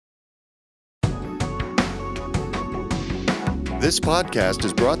This podcast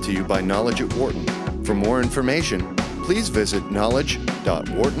is brought to you by Knowledge at Wharton. For more information, please visit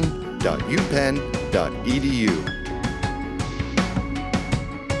knowledge.wharton.upenn.edu.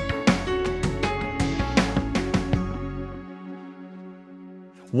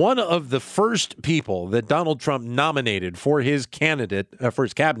 One of the first people that Donald Trump nominated for his cabinet,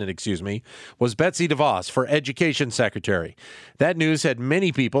 was Betsy DeVos for Education Secretary. That news had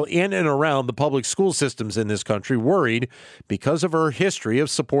many people in and around the public school systems in this country worried because of her history of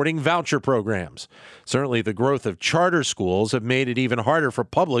supporting voucher programs. Certainly, the growth of charter schools have made it even harder for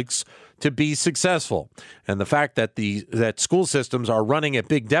publics to be successful. And the fact that that school systems are running at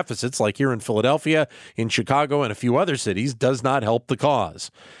big deficits, like here in Philadelphia, in Chicago, and a few other cities, does not help the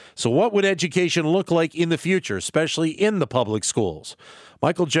cause. So what would education look like in the future, especially in the public schools?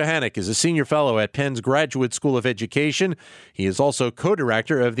 Michael Johanneck is a senior fellow at Penn's Graduate School of Education. He is also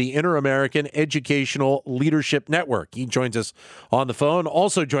co-director of the Inter-American Educational Leadership Network. He joins us on the phone.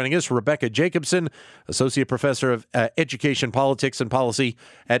 Also joining us, Rebecca Jacobson, associate professor of education politics and policy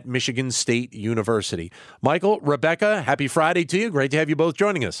at Michigan State University. Michael, Rebecca, happy Friday to you. Great to have you both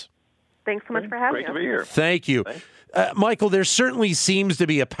joining us. Thanks so much for having us. Great to be here. Thank you. Michael, there certainly seems to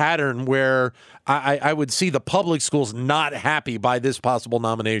be a pattern where I would see the public schools not happy by this possible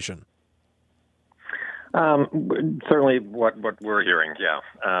nomination. Certainly what we're hearing, yeah.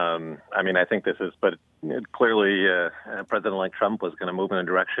 I think this is, but clearly President-elect Trump was going to move in a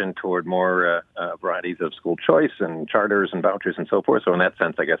direction toward more varieties of school choice and charters and vouchers and so forth. So in that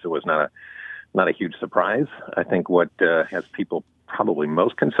sense, I guess it was not a huge surprise. I think what has people probably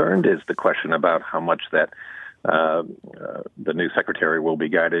most concerned is the question about how much that the new secretary will be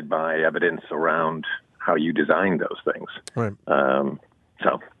guided by evidence around how you design those things. Right.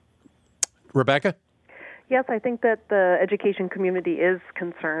 So, Rebecca? Yes, I think that the education community is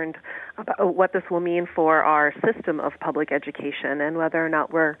concerned about what this will mean for our system of public education and whether or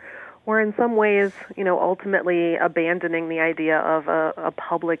not we're in some ways, ultimately abandoning the idea of a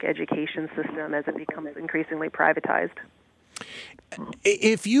public education system as it becomes increasingly privatized.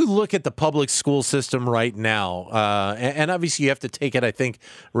 If you look at the public school system right now, and obviously you have to take it, I think,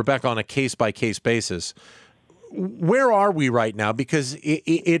 Rebecca, on a case-by-case basis, where are we right now? Because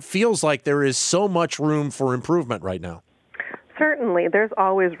it feels like there is so much room for improvement right now. Certainly, there's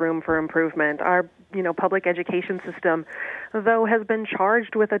always room for improvement. Our public education system, though, has been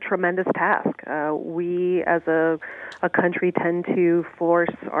charged with a tremendous task. We, as a country, tend to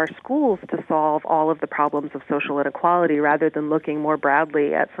force our schools to solve all of the problems of social inequality rather than looking more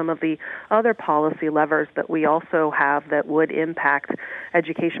broadly at some of the other policy levers that we also have that would impact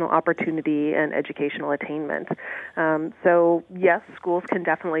educational opportunity and educational attainment. So, yes, schools can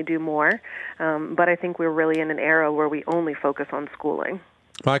definitely do more, but I think we're really in an era where we only focus on schooling.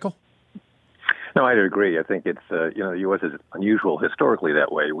 Michael? No, I agree. I think it's, the U.S. is unusual historically that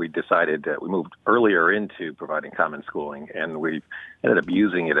way. We decided we moved earlier into providing common schooling, and we ended up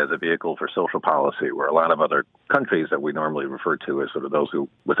using it as a vehicle for social policy, where a lot of other countries that we normally refer to as sort of those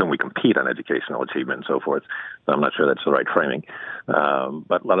with whom we compete on educational achievement and so forth. So I'm not sure that's the right framing.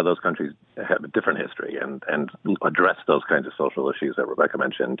 But a lot of those countries have a different history and address those kinds of social issues that Rebecca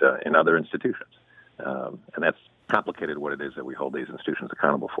mentioned in other institutions. And that's complicated what it is that we hold these institutions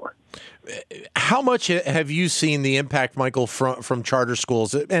accountable for. How much have you seen the impact, Michael, from charter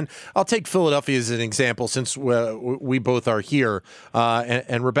schools? And I'll take Philadelphia as an example, since we both are here.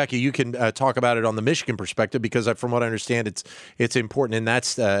 And Rebecca, you can talk about it on the Michigan perspective, because from what I understand, it's important in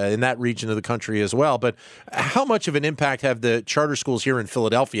that region of the country as well. But how much of an impact have the charter schools here in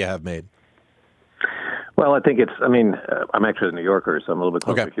Philadelphia have made? Well, I think I'm actually a New Yorker, so I'm a little bit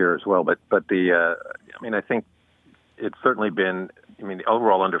closer here as well. But I think it's certainly been, the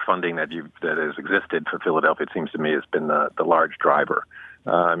overall underfunding that has existed for Philadelphia, it seems to me, has been the large driver.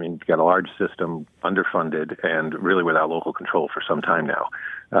 You've got a large system, underfunded, and really without local control for some time now.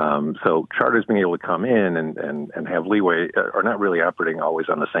 So charters being able to come in and have leeway are not really operating always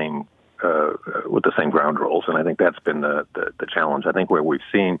on the same with the same ground rules, and I think that's been the challenge. I think where we've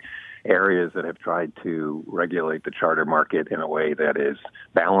seen areas that have tried to regulate the charter market in a way that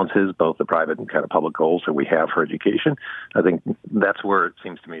balances both the private and kind of public goals that we have for education. I think that's where it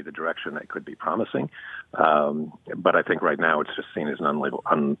seems to me the direction that could be promising. But I think right now it's just seen as an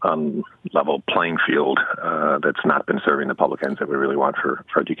unlevel playing field that's not been serving the public ends that we really want for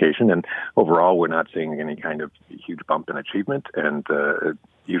education. And overall, we're not seeing any kind of huge bump in achievement, and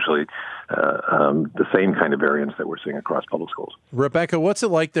usually the same kind of variance that we're seeing across public schools. Rebecca, what's it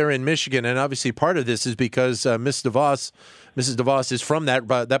like there in Michigan? And obviously part of this is because Mrs. DeVos is from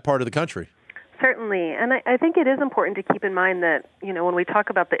that part of the country. Certainly, and I think it is important to keep in mind that, when we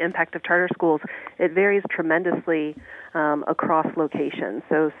talk about the impact of charter schools, it varies tremendously across locations.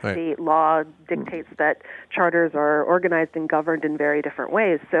 So state law dictates that charters are organized and governed in very different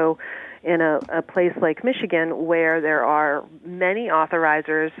ways. So in a place like Michigan, where there are many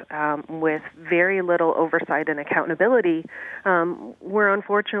authorizers with very little oversight and accountability, we're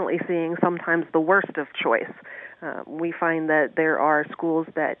unfortunately seeing sometimes the worst of choice. We find that there are schools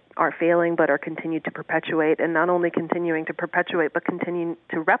that are failing but are continued to perpetuate, and not only continuing to perpetuate but continuing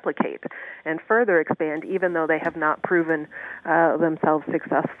to replicate and further expand, even though they have not proven themselves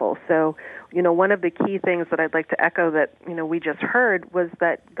successful. So, one of the key things that I'd like to echo that, we just heard was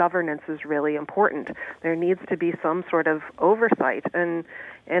that governance is really important. There needs to be some sort of oversight. And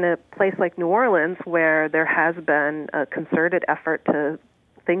in a place like New Orleans, where there has been a concerted effort to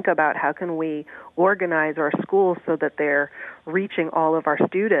think about how can we organize our schools so that they're reaching all of our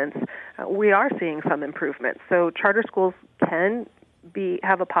students, we are seeing some improvement. So charter schools can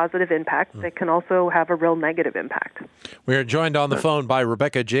have a positive impact. They can also have a real negative impact. We are joined on the phone by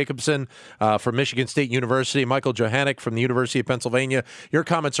Rebecca Jacobson from Michigan State University, Michael Johanneck from the University of Pennsylvania. Your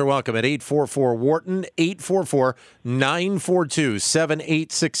comments are welcome at 844-WHARTON,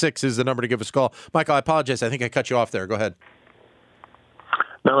 844-942-7866 is the number to give us a call. Michael, I apologize. I think I cut you off there. Go ahead.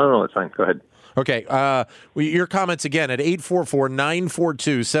 No, it's fine. Go ahead. Okay. Your comments again at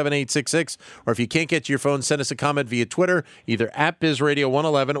 844-942-7866. Or if you can't get to your phone, send us a comment via Twitter, either at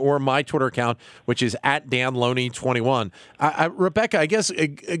BizRadio111 or my Twitter account, which is at DanLoney21. Rebecca, I guess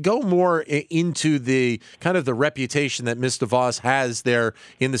go more into the kind of the reputation that Ms. DeVos has there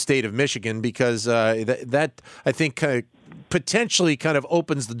in the state of Michigan, because that I think potentially kind of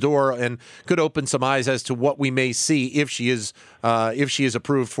opens the door and could open some eyes as to what we may see if she is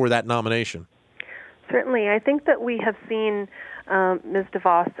approved for that nomination. Certainly. I think that we have seen Ms.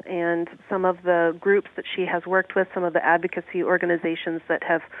 DeVos and some of the groups that she has worked with, some of the advocacy organizations that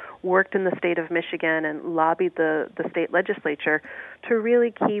have worked in the state of Michigan and lobbied the state legislature to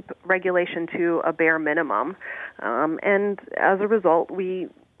really keep regulation to a bare minimum. And as a result, we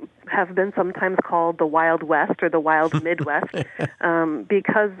have been sometimes called the Wild West or the Wild Midwest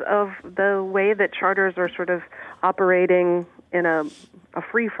because of the way that charters are sort of operating in a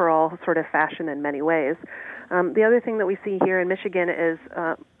free-for-all sort of fashion in many ways. The other thing that we see here in Michigan is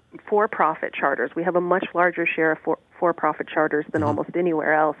for-profit charters. We have a much larger share of for-profit charters than almost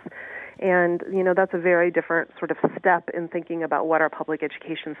anywhere else. And, that's a very different sort of step in thinking about what our public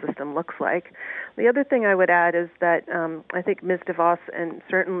education system looks like. The other thing I would add is that I think Ms. DeVos and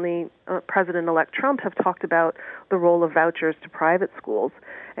certainly President-elect Trump have talked about the role of vouchers to private schools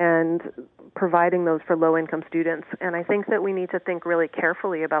and providing those for low-income students. And I think that we need to think really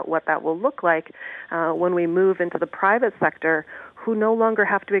carefully about what that will look like when we move into the private sector, who no longer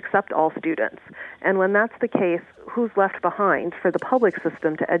have to accept all students. And when that's the case, who's left behind for the public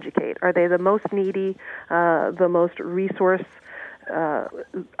system to educate? Are they the most needy, the most resource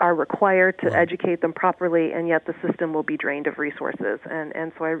are required to educate them properly, and yet the system will be drained of resources.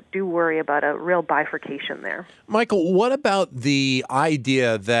 And so I do worry about a real bifurcation there. Michael, what about the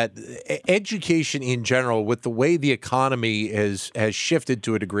idea that education in general, with the way the economy has shifted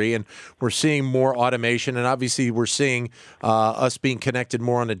to a degree, and we're seeing more automation, and obviously we're seeing us being connected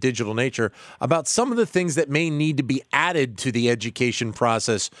more on a digital nature, about some of the things that may need to be added to the education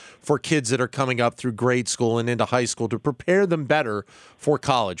process for kids that are coming up through grade school and into high school to prepare them better for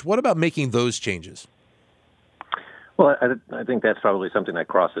college? What about making those changes? Well, I think that's probably something that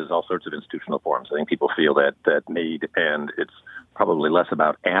crosses all sorts of institutional forms. I think people feel that need, and it's probably less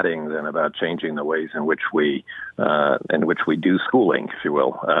about adding than about changing the ways in which we do schooling, if you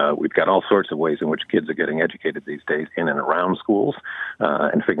will. We've got all sorts of ways in which kids are getting educated these days in and around schools,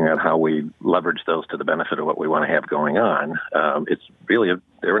 and figuring out how we leverage those to the benefit of what we want to have going on. It's really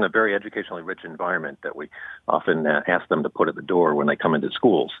they're in a very educationally rich environment that we often ask them to put at the door when they come into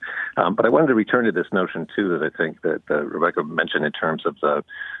schools. But I wanted to return to this notion too that I think that Rebecca mentioned in terms of the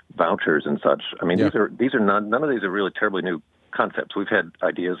vouchers and such. I mean, these are none of these are really terribly new concepts. We've had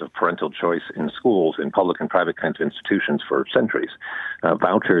ideas of parental choice in schools, in public and private kinds of institutions for centuries.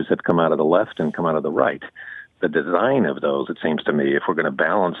 Vouchers have come out of the left and come out of the right. The design of those, it seems to me, if we're going to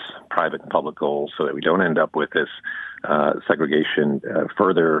balance private and public goals so that we don't end up with this segregation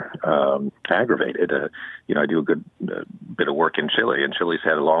further aggravated. I do a good bit of work in Chile, and Chile's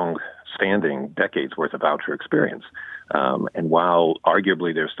had a long-standing, decades worth of voucher experience. And while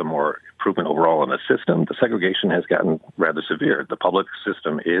arguably there's some more improvement overall in the system, the segregation has gotten rather severe. The public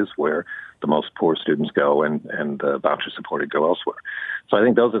system is where the most poor students go, and the voucher-supported go elsewhere. So I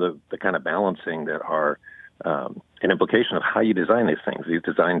think those are the kind of balancing that are an implication of how you design these things. These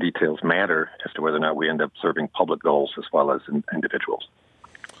design details matter as to whether or not we end up serving public goals as well as individuals.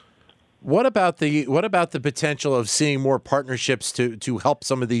 What about the potential of seeing more partnerships to help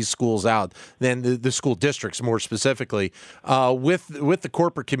some of these schools out, than the school districts more specifically, with the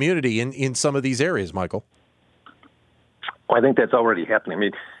corporate community in some of these areas, Michael? Well, I think that's already happening. I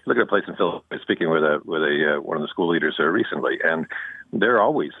mean, look at a place in Philadelphia, speaking with one of the school leaders there recently, and they're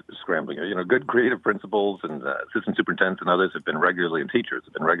always scrambling. You know, good creative principals and assistant superintendents and others have been regularly, and teachers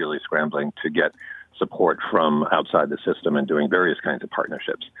have been regularly scrambling to get support from outside the system and doing various kinds of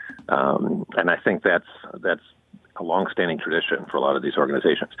partnerships. And I think that's a longstanding tradition for a lot of these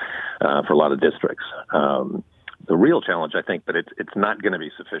organizations, for a lot of districts. The real challenge, I think, that it's not going to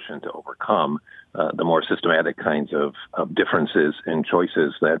be sufficient to overcome the more systematic kinds of differences in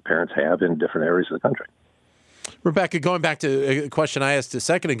choices that parents have in different areas of the country. Rebecca, going back to a question I asked a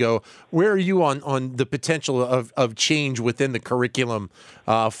second ago, where are you on the potential of change within the curriculum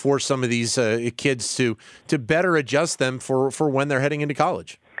for some of these kids to better adjust them for when they're heading into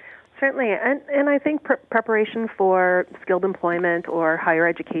college? Certainly, and I think preparation for skilled employment or higher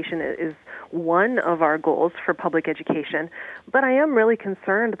education is one of our goals for public education, but I am really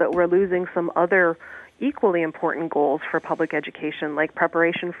concerned that we're losing some other equally important goals for public education, like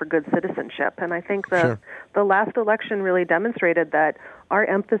preparation for good citizenship. And I think the last election really demonstrated that our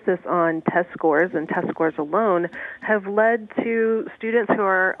emphasis on test scores and test scores alone have led to students who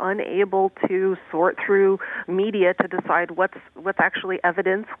are unable to sort through media to decide what's actually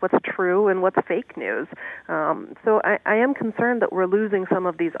evidence, what's true, and what's fake news. So I am concerned that we're losing some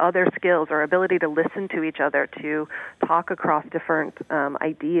of these other skills, our ability to listen to each other, to talk across different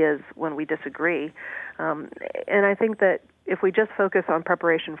ideas when we disagree. And I think that if we just focus on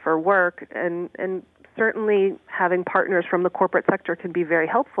preparation for work, and certainly having partners from the corporate sector can be very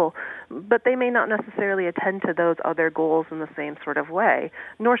helpful, but they may not necessarily attend to those other goals in the same sort of way,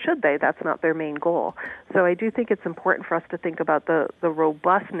 nor should they. That's not their main goal. So I do think it's important for us to think about the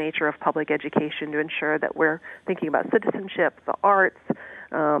robust nature of public education to ensure that we're thinking about citizenship, the arts,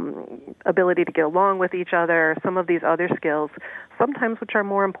 ability to get along with each other, some of these other skills, sometimes which are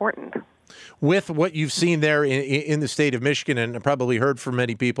more important. With what you've seen there in the state of Michigan, and probably heard from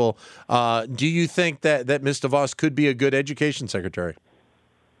many people, do you think that Ms. DeVos could be a good education secretary?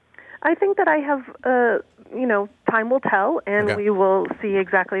 I think that I have, time will tell, and we will see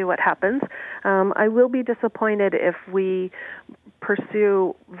exactly what happens. I will be disappointed if we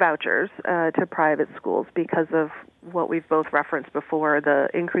pursue vouchers to private schools because of what we've both referenced before, the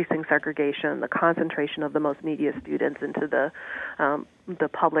increasing segregation, the concentration of the most needy students into the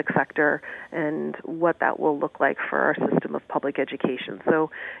public sector, and what that will look like for our system of public education.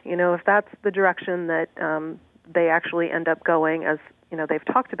 So, if that's the direction that they actually end up going, as they've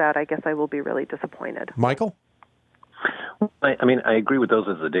talked about, I guess I will be really disappointed. Michael? I mean, I agree with those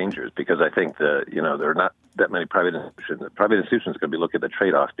as the dangers, because I think there are not that many private institutions. Private institutions are going to be looking at the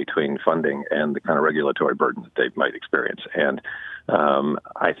trade-off between funding and the kind of regulatory burden that they might experience. And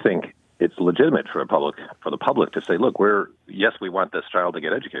I think it's legitimate for the public to say, look, we want this child to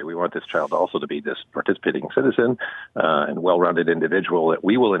get educated. We want this child also to be this participating citizen and well-rounded individual that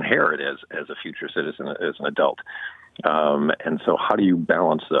we will inherit as a future citizen, as an adult. And so how do you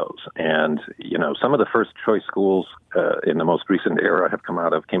balance those? And, some of the first choice schools in the most recent era came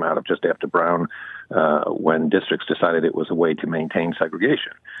out of just after Brown, when districts decided it was a way to maintain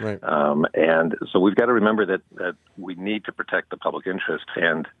segregation. Right. And so we've got to remember that we need to protect the public interest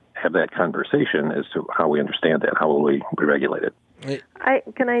and have that conversation as to how we understand that, how will we regulate it. I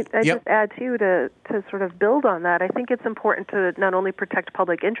just add, too, to sort of build on that. I think it's important to not only protect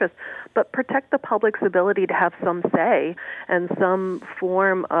public interest, but protect the public's ability to have some say and some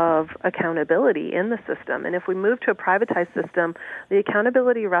form of accountability in the system. And if we move to a privatized system, the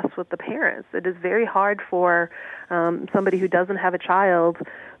accountability rests with the parents. It is very hard for somebody who doesn't have a child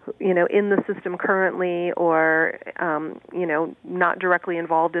in the system currently, or, not directly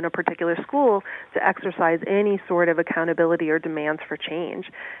involved in a particular school, to exercise any sort of accountability or demands for change.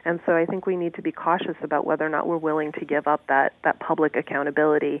 And so I think we need to be cautious about whether or not we're willing to give up that public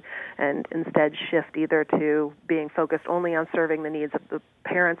accountability and instead shift either to being focused only on serving the needs of the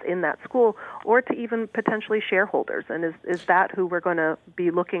parents in that school, or to even potentially shareholders. And is that who we're going to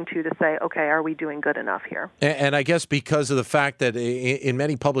be looking to say, okay, are we doing good enough here? And I guess because of the fact that in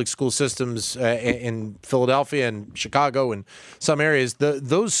many public school systems in Philadelphia and Chicago and some areas,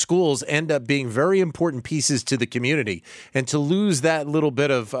 those schools end up being very important pieces to the community. And to lose that little bit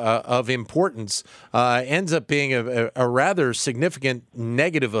of importance ends up being a rather significant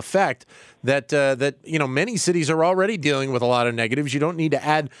negative effect that many cities are already dealing with a lot of negatives. You don't need to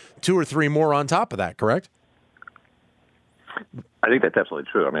add 2 or 3 more on top of that, correct? I think that's absolutely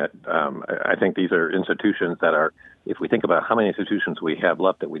true. I mean, I think these are institutions that are, if we think about how many institutions we have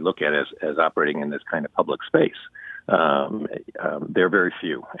left that we look at as operating in this kind of public space, they're very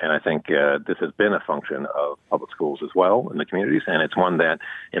few. And I think this has been a function of public schools as well in the communities. And it's one that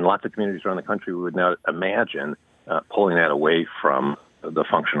in lots of communities around the country, we would not imagine pulling that away from the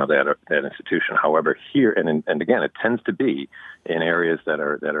function of that institution. However, here, and again, it tends to be in areas that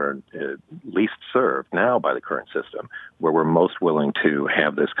are least served now by the current system, where we're most willing to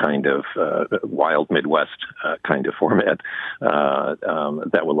have this kind of wild Midwest kind of format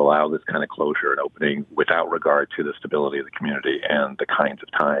that will allow this kind of closure and opening without regard to the stability of the community and the kinds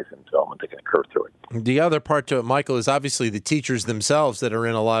of ties and development that can occur through it. The other part to it, Michael, is obviously the teachers themselves that are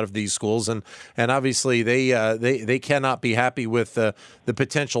in a lot of these schools, and obviously they cannot be happy with the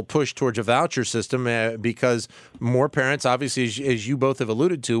potential push towards a voucher system because more parents, obviously, as you both have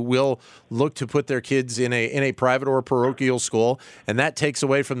alluded to, will look to put their kids in a private or parochial school, and that takes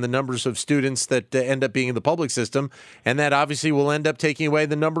away from the numbers of students that end up being in the public system, and that obviously will end up taking away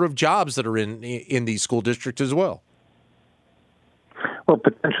the number of jobs that are in these school districts as well. Well,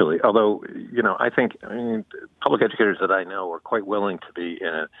 potentially. Although, I think public educators that I know are quite willing to be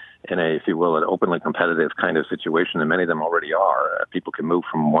in a, if you will, an openly competitive kind of situation, and many of them already are. People can move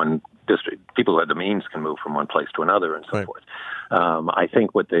from one district. People who have the means can move from one place to another, and so forth. I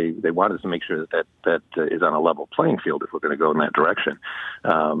think what they want is to make sure that is on a level playing field if we're going to go in that direction.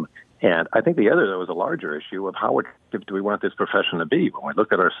 And I think the other, though, is a larger issue of how attractive do we want this profession to be when we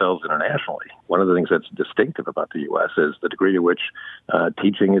look at ourselves internationally. One of the things that's distinctive about the U.S. is the degree to which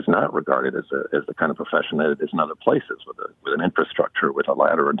teaching is not regarded as the kind of profession that it is in other places with an infrastructure, with a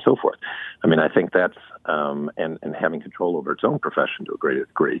ladder, and so forth. I mean, I think that's, and having control over its own profession to a greater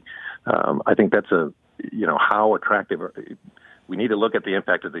degree, I think that's how attractive. We need to look at the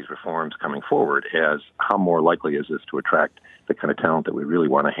impact of these reforms coming forward as how more likely is this to attract the kind of talent that we really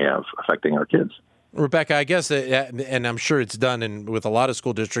want to have affecting our kids. Rebecca, I guess, and I'm sure it's done with a lot of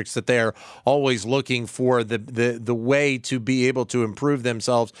school districts, that they're always looking for the way to be able to improve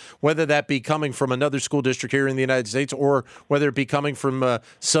themselves, whether that be coming from another school district here in the United States or whether it be coming from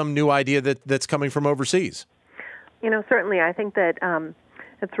some new idea that's coming from overseas. Certainly, I think that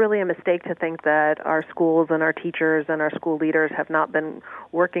it's really a mistake to think that our schools and our teachers and our school leaders have not been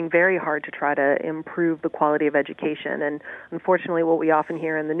working very hard to try to improve the quality of education. And unfortunately, what we often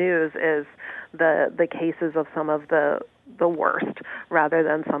hear in the news is the cases of some of the worst rather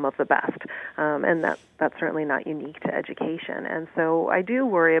than some of the best. And that's certainly not unique to education. And so I do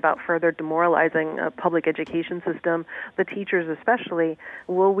worry about further demoralizing a public education system, the teachers especially.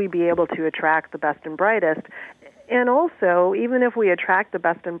 Will we be able to attract the best and brightest? And also, even if we attract the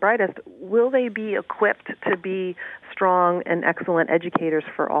best and brightest, will they be equipped to be strong and excellent educators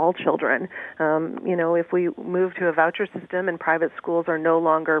for all children? If we move to a voucher system and private schools are no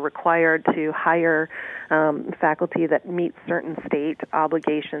longer required to hire faculty that meet certain state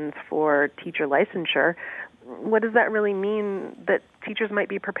obligations for teacher licensure, what does that really mean that teachers might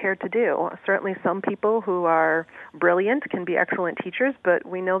be prepared to do? Certainly some people who are brilliant can be excellent teachers, but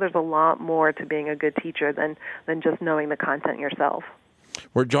we know there's a lot more to being a good teacher than just knowing the content yourself.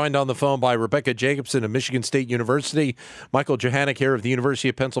 We're joined on the phone by Rebecca Jacobson of Michigan State University, Michael Johanneck here of the University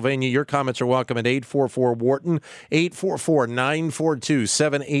of Pennsylvania. Your comments are welcome at 844-WHARTON.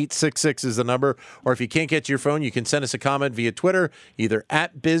 844-942-7866 is the number. Or if you can't get to your phone, you can send us a comment via Twitter, either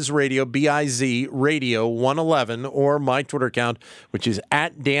at BizRadio, B-I-Z, Radio 111, or my Twitter account, which is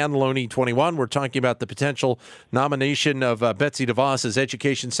at Dan Loney 21. We're talking about the potential nomination of Betsy DeVos as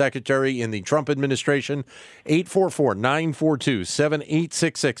Education Secretary in the Trump administration. 844-942-7866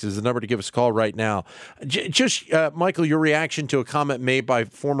 is the number to give us a call right now. Michael, your reaction to a comment made by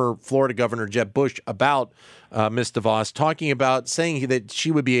former Florida Governor Jeb Bush about Ms. DeVos, talking about saying that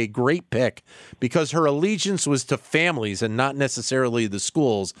she would be a great pick because her allegiance was to families and not necessarily the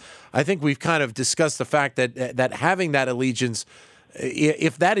schools. I think we've kind of discussed the fact that having that allegiance,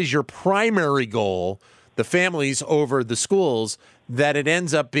 if that is your primary goal, the families over the schools, that it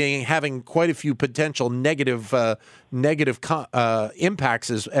ends up having quite a few potential negative impacts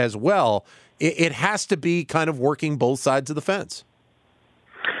as well. It has to be kind of working both sides of the fence.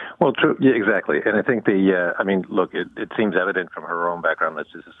 Well, true. Yeah, exactly. And I think look, it seems evident from her own background that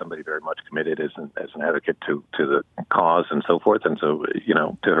this is somebody very much committed as an advocate to the cause and so forth. And so,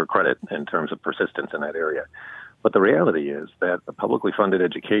 to her credit in terms of persistence in that area. But the reality is that a publicly funded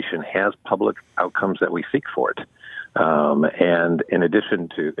education has public outcomes that we seek for it. And in addition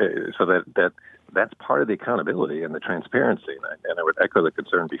to, that's part of the accountability and the transparency. And I would echo the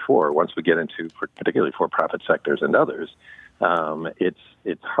concern before, once we get into, particularly for-profit sectors and others,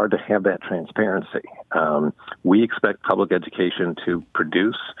 It's hard to have that transparency. We expect public education to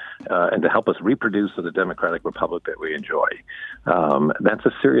produce and to help us reproduce the democratic republic that we enjoy. That's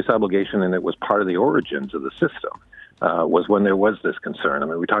a serious obligation, and it was part of the origins of the system, was when there was this concern. I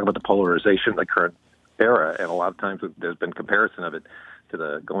mean, we talk about the polarization of the current era, and a lot of times there's been comparison of it to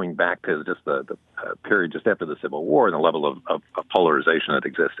the going back to just the period just after the Civil War and the level of polarization that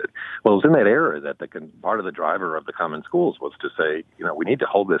existed. Well, it was in that era that part of the driver of the common schools was to say, we need to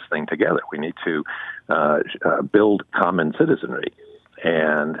hold this thing together. We need to build common citizenry.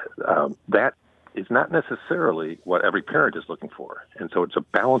 And that is not necessarily what every parent is looking for. And so it's a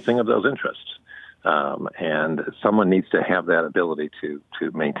balancing of those interests. And someone needs to have that ability to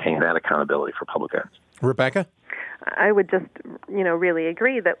maintain that accountability for public ends. Rebecca? I would just, really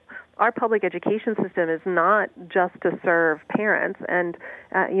agree that our public education system is not just to serve parents. And,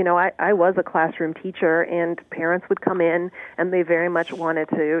 I was a classroom teacher, and parents would come in and they very much wanted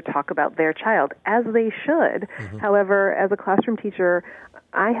to talk about their child, as they should. Mm-hmm. However, as a classroom teacher,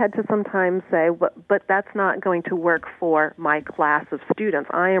 I had to sometimes say, but that's not going to work for my class of students.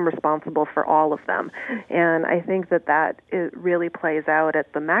 I am responsible for all of them. And I think that it really plays out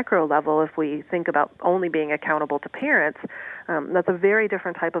at the macro level if we think about only being accountable to parents. That's a very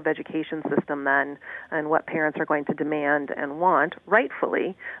different type of education system then, and what parents are going to demand and want,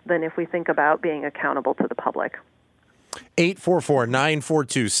 rightfully, than if we think about being accountable to the public.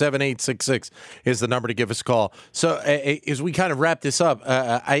 844-942-7866 is the number to give us a call. So as we kind of wrap this up,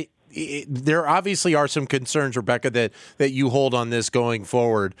 there obviously are some concerns, Rebecca, that you hold on this going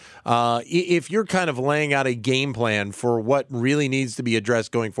forward. If you're kind of laying out a game plan for what really needs to be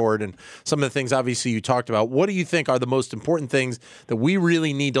addressed going forward, and some of the things obviously you talked about, what do you think are the most important things that we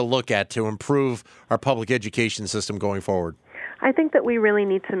really need to look at to improve our public education system going forward? I think that we really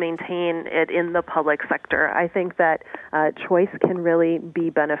need to maintain it in the public sector. I think that choice can really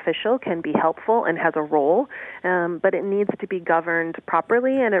be beneficial, can be helpful, and has a role, but it needs to be governed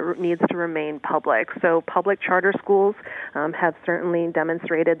properly, and it needs to remain public. So public charter schools have certainly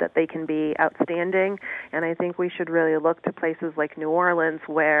demonstrated that they can be outstanding, and I think we should really look to places like New Orleans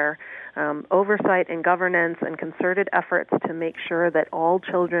where oversight and governance and concerted efforts to make sure that all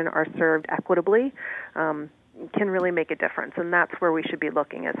children are served equitably can really make a difference, and that's where we should be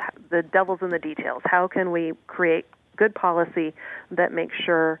looking, as the devil's in the details. How can we create good policy that makes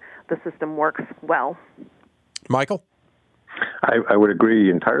sure the system works well? Michael? I would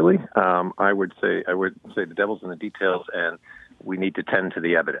agree entirely. I would say the devil's in the details, and we need to tend to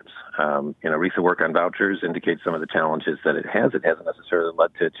the evidence. Recent work on vouchers indicates some of the challenges that it has. It hasn't necessarily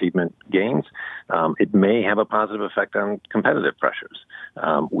led to achievement gains. It may have a positive effect on competitive pressures.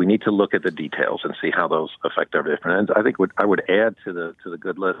 We need to look at the details and see how those affect our different ends. I think I would add to the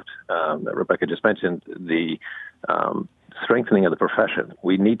good list that Rebecca just mentioned, the strengthening of the profession.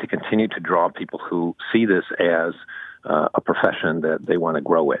 We need to continue to draw people who see this as a profession that they want to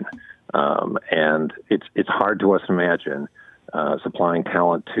grow in. And it's hard to us imagine supplying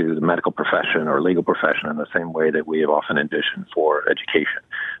talent to the medical profession or legal profession in the same way that we have often envisioned for education,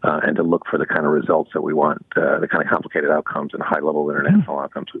 and to look for the kind of results that we want, the kind of complicated outcomes and high-level international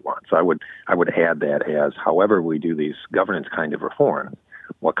outcomes we want. So I would add that as, however we do these governance kind of reforms,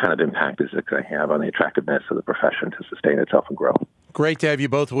 what kind of impact is it going to have on the attractiveness of the profession to sustain itself and grow? Great to have you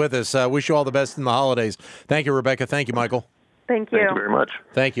both with us. Wish you all the best in the holidays. Thank you, Rebecca. Thank you, Michael. Thank you. Thank you very much.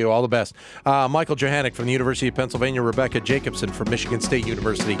 Thank you. All the best. Michael Johanneck from the University of Pennsylvania, Rebecca Jacobson from Michigan State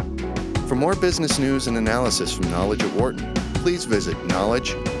University. For more business news and analysis from Knowledge at Wharton, please visit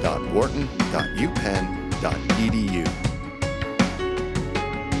knowledge.wharton.upenn.edu.